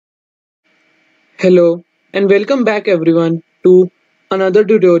Hello and welcome back everyone to another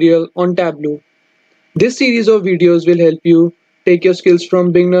tutorial on Tableau. This series of videos will help you take your skills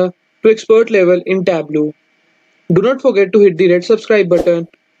from beginner to expert level in Tableau. Do not forget to hit the red subscribe button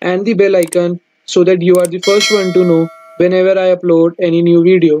and the bell icon so that you are the first one to know whenever I upload any new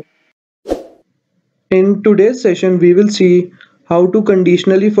video. In today's session, we will see how to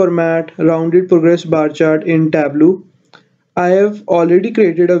conditionally format rounded progress bar chart in Tableau. I have already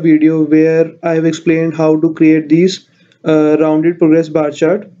created a video where I have explained how to create these rounded progress bar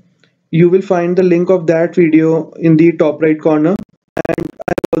chart. You will find the link of that video in the top right corner.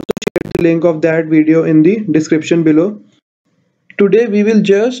 Also share the link of that video in the description below. Today we will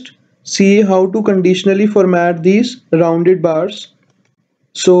just see how to conditionally format these rounded bars.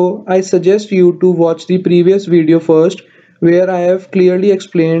 So I suggest you to watch the previous video first where I have clearly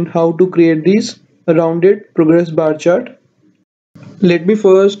explained how to create these rounded progress bar chart. Let me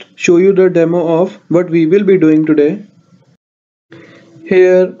first show you the demo of what we will be doing today.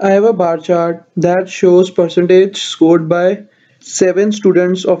 Here I have a bar chart that shows percentage scored by 7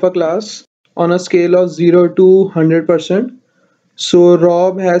 students of a class on a scale of 0 to 100%. So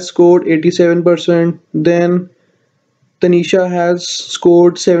Rob has scored 87%, then Tanisha has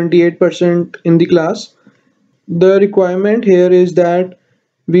scored 78% in the class. The requirement here is that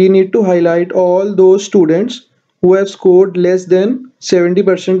we need to highlight all those students who have scored less than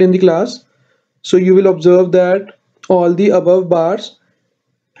 70% in the class. So you will observe that all the above bars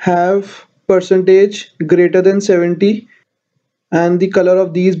have percentage greater than 70 and the color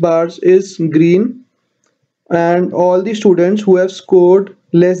of these bars is green, and all the students who have scored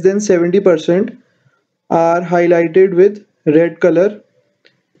less than 70% are highlighted with red color.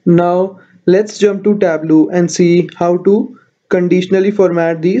 Now let's jump to Tableau and see how to conditionally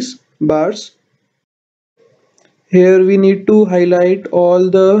format these bars. Here we need to highlight all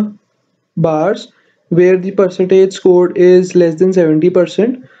the bars where the percentage scored is less than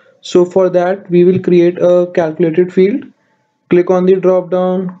 70%. So for that we will create a calculated field. Click on the drop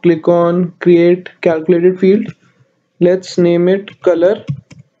down, click on create calculated field. Let's name it color,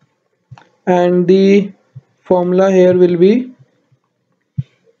 and the formula here will be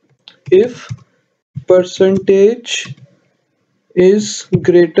if percentage is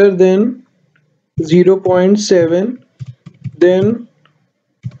greater than 0.7, then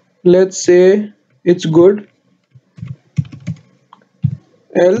let's say it's good,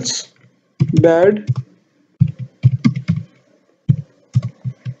 else bad,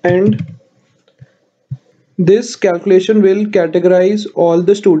 and this calculation will categorize all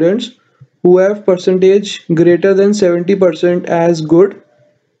the students who have percentage greater than 70% as good,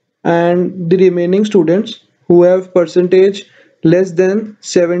 and the remaining students who have percentage less than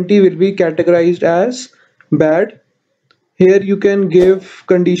 70 will be categorized as bad. Here you can give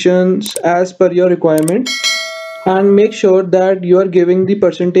conditions as per your requirement, and make sure that you are giving the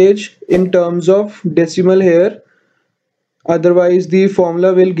percentage in terms of decimal here, otherwise the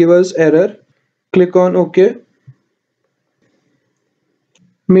formula will give us error. Click on OK.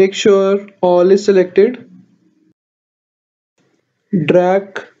 Make sure all is selected.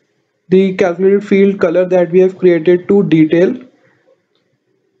 Drag the calculated field color that we have created to detail.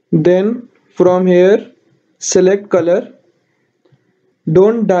 Then from here select color.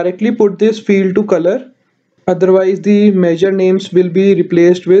 Don't directly put this field to color, otherwise the measure names will be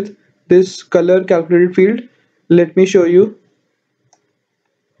replaced with this color calculated field. Let me show you.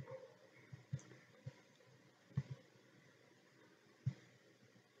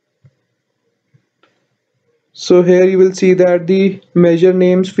 So here you will see that the measure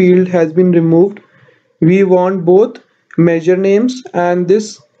names field has been removed. We want both measure names and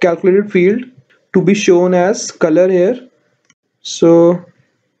this calculated field to be shown as color here. So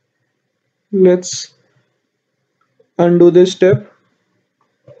let's undo this step.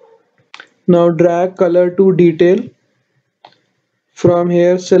 Now drag color to detail. From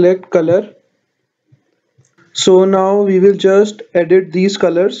here select color. So now we will just edit these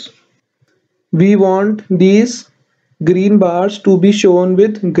colors. We want these green bars to be shown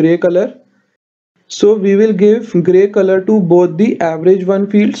with gray color. So we will give gray color to both the average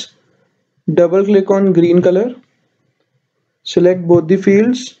one fields. Double click on green color. Select both the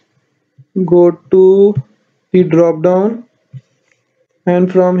fields. Go to the drop down,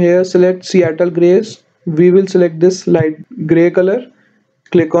 and from here select Seattle grays. We will select this light gray color.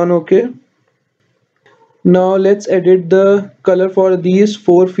 Click on OK. Now let's edit the color for these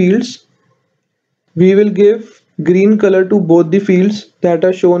four fields. We will give green color to both the fields that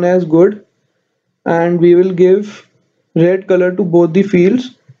are shown as good, and we will give red color to both the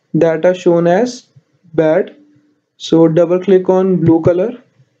fields that are shown as bad. So double click on blue color,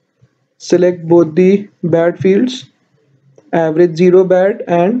 Select both the bad fields, average 0 bad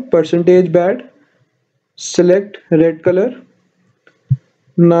and percentage bad. Select red color.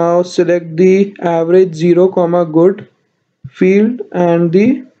 Now select the average 0 comma good field and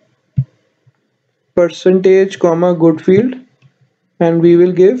the percentage comma good field, and we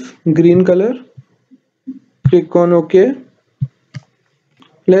will give green color. Click on OK.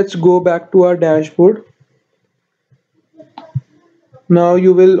 Let's go back to our dashboard. Now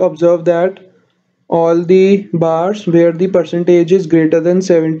you will observe that all the bars where the percentage is greater than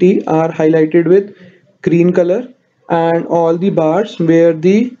 70 are highlighted with green color, and all the bars where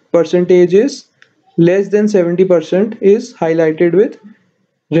the percentage is less than 70% is highlighted with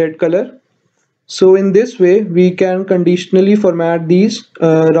red color. So in this way we can conditionally format these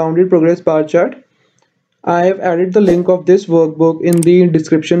rounded progress bar chart. I have added the link of this workbook in the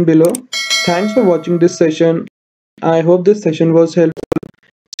description below. Thanks for watching this session. I hope this session was helpful.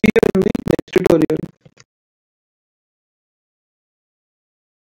 See you in the next tutorial.